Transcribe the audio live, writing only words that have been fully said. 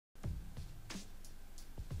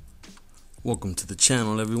Welcome to the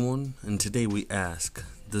channel, everyone, and today we ask,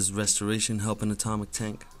 does restoration help an atomic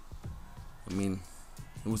tank? I mean,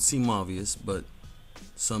 it would seem obvious, but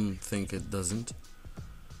some think it doesn't.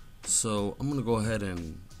 So I'm gonna go ahead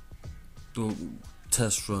and do a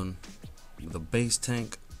test run with a base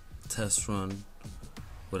tank, test run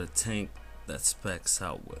with a tank that specs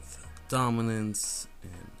out with dominance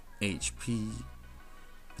and HP.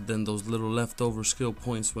 But then those little leftover skill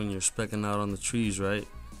points when you're speccing out on the trees, right?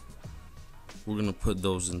 We're gonna put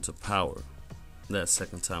those into power that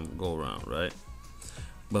second time we go around, right?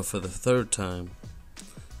 But for the third time,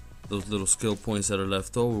 those little skill points that are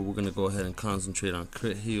left over, we're gonna go ahead and concentrate on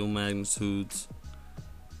crit heal magnitudes,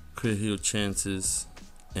 crit heal chances,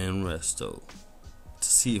 and resto to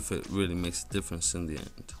see if it really makes a difference in the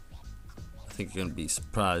end. I think you're gonna be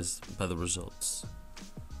surprised by the results.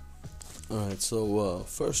 Alright, so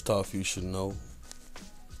first off, you should know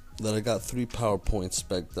that I got 3 power points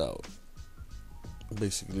specced out.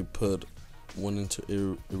 Basically put one into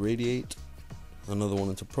irradiate, another one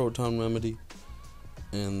into proton remedy,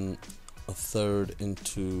 and a third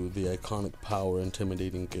into the iconic power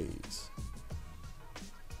intimidating gaze.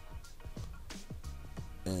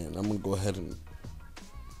 And I'm gonna go ahead and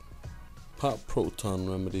pop proton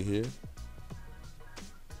remedy here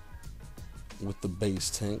with the base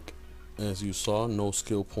tank. As you saw, no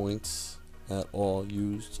skill points at all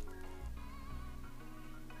used.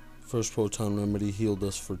 First proton remedy healed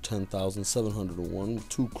us for 10,701 with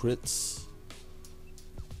 2 crits.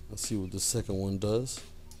 Let's see what the second one does.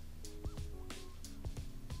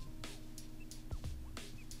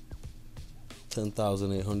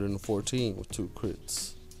 $10,814 with 2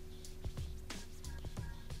 crits.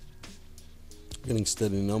 Getting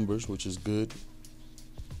steady numbers, which is good.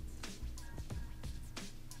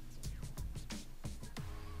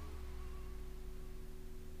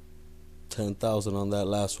 $10,000 on that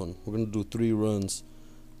last one. We're gonna do 3 runs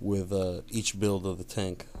with each build of the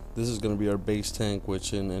tank. This is gonna be our base tank,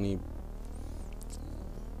 which in any,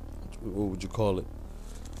 what would you call it?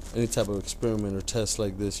 Any type of experiment or test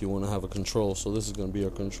like this, you want to have a control. So this is gonna be our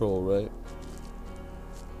control, right?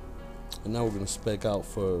 And now we're gonna spec out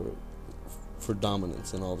for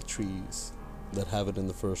dominance in all the trees that have it in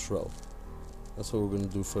the first row. That's what we're gonna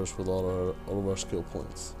do first with all of our skill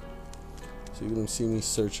points. So you're gonna see me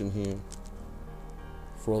searching here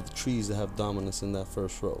for all the trees that have dominance in that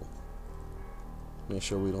first row. Make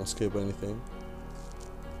sure we don't skip anything.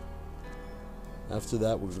 After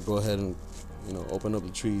that, we're gonna go ahead and open up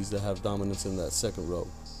the trees that have dominance in that second row.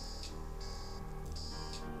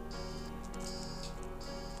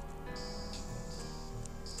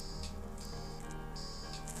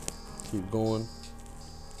 Keep going.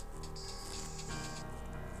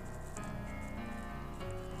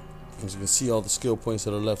 As you can see, all the skill points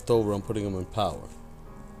that are left over, I'm putting them in power.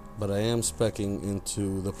 But I am speccing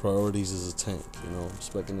into the priorities as a tank,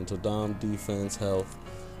 speccing into dom, defense, health,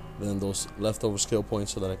 then those leftover skill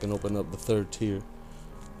points so that I can open up the third tier,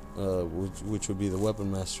 which would be the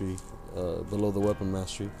weapon mastery, below the weapon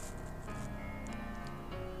mastery.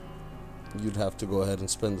 You'd have to go ahead and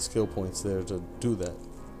spend the skill points there to do that.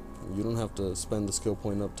 You don't have to spend the skill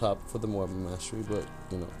point up top for the weapon mastery, but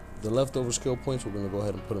the leftover skill points, we're going to go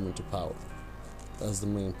ahead and put them into power. That's the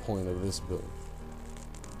main point of this build.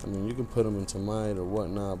 I mean, you can put them into might or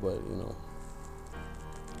whatnot, but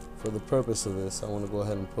for the purpose of this, I want to go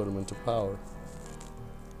ahead and put them into power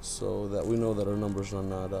so that we know that our numbers are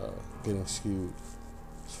not getting skewed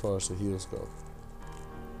as far as the heals go.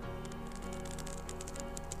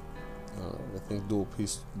 I think dual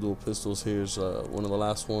pistols here is one of the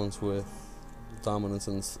last ones with dominance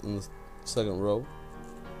in the second row.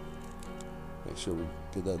 Make sure we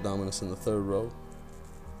get that dominance in the third row.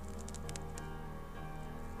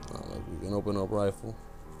 We can open up rifle.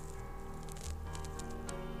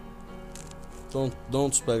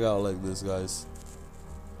 Don't spec out like this, guys.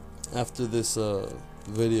 After this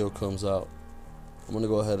video comes out, I'm gonna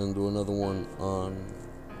go ahead and do another one on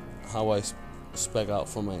how I spec out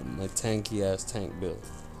for my tanky ass tank build.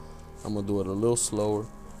 I'm gonna do it a little slower,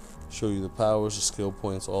 show you the powers, the skill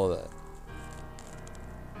points, all that.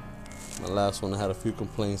 My last one, I had a few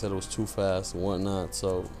complaints that it was too fast and whatnot,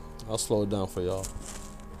 so I'll slow it down for y'all.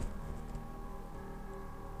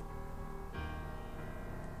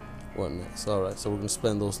 What next? Alright, so we're going to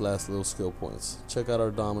spend those last little skill points. Check out our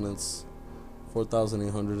dominance,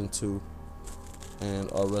 4,802, and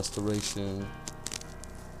our restoration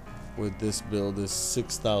with this build is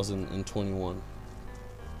 6,021.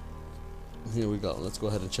 Here we go. Let's go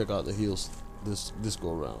ahead and check out the heals this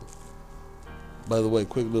go around. By the way,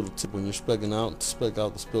 quick little tip: when you're spec out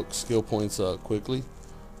the skill points quickly,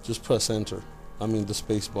 just press enter. the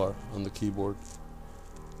space bar on the keyboard,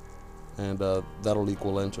 and that'll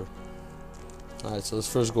equal enter. Alright, so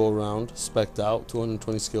let's first go around. Specced out,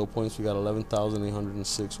 220 skill points. We got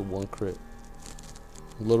 11,806 with 1 crit.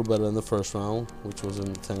 A little better than the first round, which was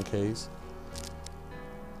in the 10Ks.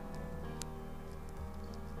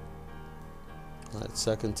 Alright,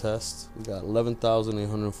 second test. We got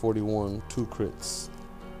 11,841, 2 crits.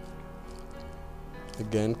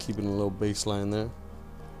 Again, keeping a little baseline there.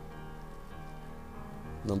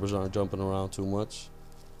 Numbers aren't jumping around too much.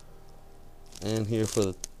 And here for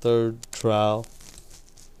the third trial.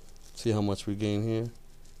 See how much we gain here.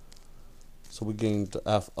 So we gained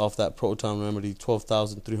off that proton remedy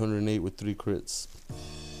 12,308 with 3 crits.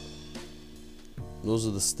 Those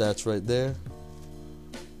are the stats right there.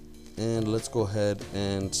 And let's go ahead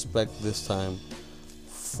and spec this time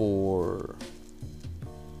for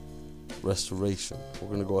restoration. We're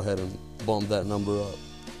going to go ahead and bump that number up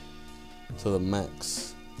to the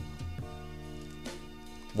max,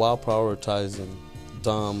 while prioritizing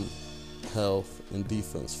Dom, health, and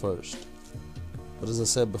defense first. But as I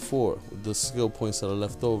said before, with the skill points that are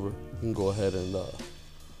left over, you can go ahead and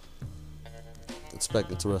spec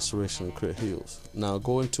into restoration and crit heals. Now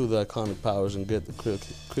go into the iconic powers and get the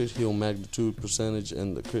crit heal magnitude percentage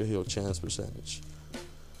and the crit heal chance percentage.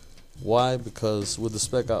 Why? Because with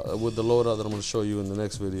the with the loadout that I'm going to show you in the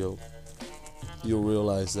next video, you'll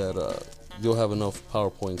realize that you'll have enough power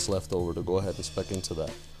points left over to go ahead and spec into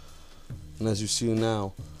that. And as you see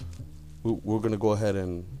now, we're going to go ahead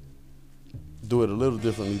and do it a little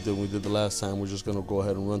differently than we did the last time. We're just going to go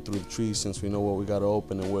ahead and run through the trees since we know what we got to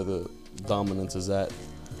open and where the dominance is at.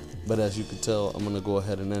 But as you can tell, I'm going to go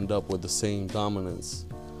ahead and end up with the same dominance,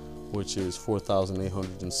 which is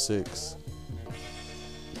 4,806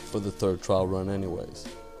 for the third trial run anyways.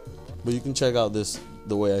 But you can check out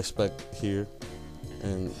the way I spec here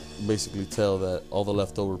and basically tell that all the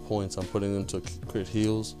leftover points I'm putting into crit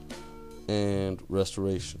heals and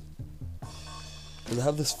restoration. Because I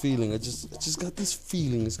have this feeling, I just got this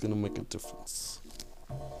feeling it's gonna make a difference.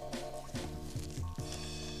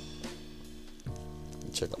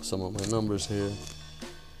 Check out some of my numbers here.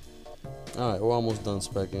 Alright, we're almost done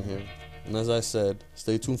specking here. And as I said,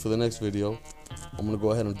 stay tuned for the next video. I'm gonna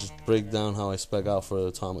go ahead and just break down how I spec out for the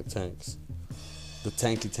atomic tanks. The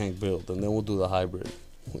tanky tank build, and then we'll do the hybrid,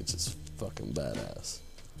 which is fucking badass.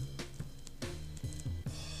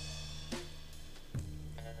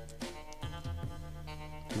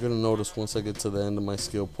 You're gonna notice once I get to the end of my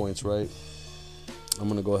skill points, right, I'm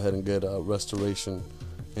gonna go ahead and get restoration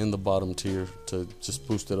in the bottom tier to just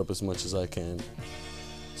boost it up as much as I can,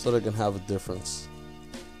 so that I can have a difference.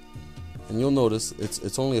 And you'll notice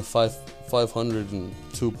it's only a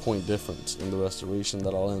 502 point difference in the restoration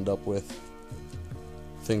that I'll end up with.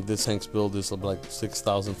 I think this tank's build is like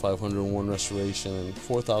 6,501 restoration and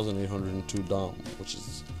 4,802 dom, which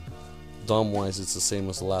is dom wise it's the same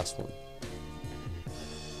as the last one.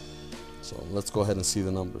 So let's go ahead and see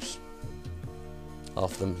the numbers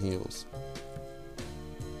off them heals.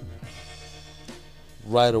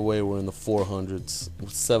 Right away we're in the 400s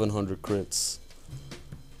with 700 crits,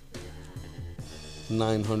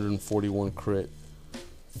 941 crit,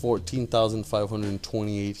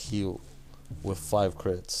 14,528 heal with 5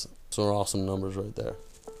 crits. So awesome numbers right there.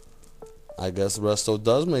 I guess Resto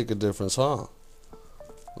does make a difference, huh?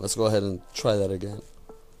 Let's go ahead and try that again.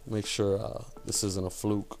 Make sure this isn't a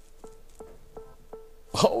fluke.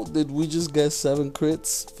 Oh, did we just get 7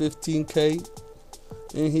 crits, 15k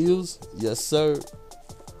in heals? Yes, sir.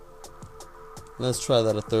 Let's try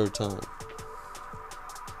that a third time.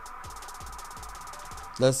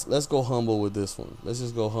 Let's go humble with this one. Let's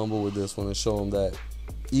just go humble with this one and show them that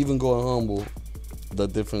even going humble, the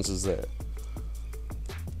difference is there.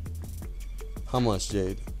 How much,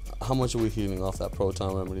 Jade? How much are we healing off that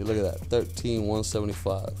proton remedy? Look at that,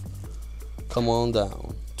 13,175. Come on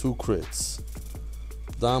down. 2 crits.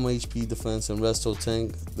 Dom HP, defense, and resto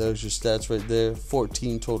tank. There's your stats right there.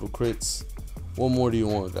 14 total crits. What more do you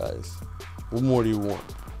want, guys? What more do you want?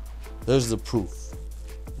 There's the proof.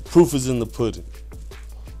 Proof is in the pudding.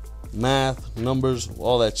 Math, numbers,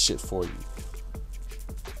 all that shit for you.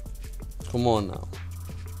 Come on now.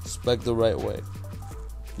 Spec the right way.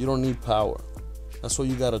 You don't need power. That's what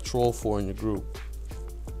you got a troll for in your group.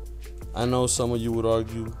 I know some of you would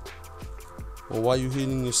argue, well, why are you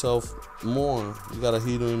healing yourself more? You got a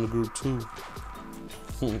healer in the group too.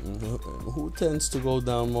 Who tends to go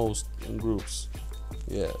down most in groups?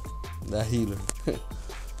 Yeah, that healer.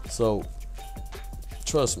 So,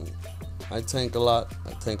 trust me, I tank a lot.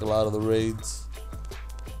 I tank a lot of the raids.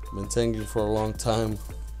 Been tanking for a long time.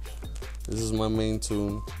 This is my main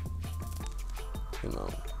tune. You know,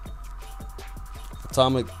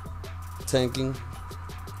 Atomic tanking,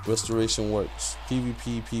 restoration works.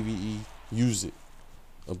 PvP, PvE, use it.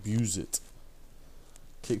 Abuse it.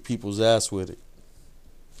 Kick people's ass with it.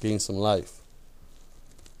 Gain some life.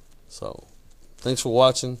 So, thanks for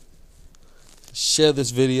watching. Share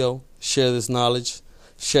this video. Share this knowledge.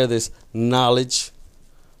 Share this knowledge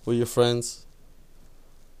with your friends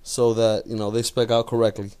so that, they spec out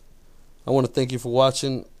correctly. I want to thank you for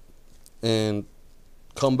watching and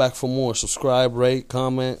come back for more. Subscribe, rate,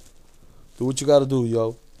 comment. Do what you got to do,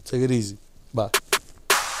 yo. Take it easy. Bye.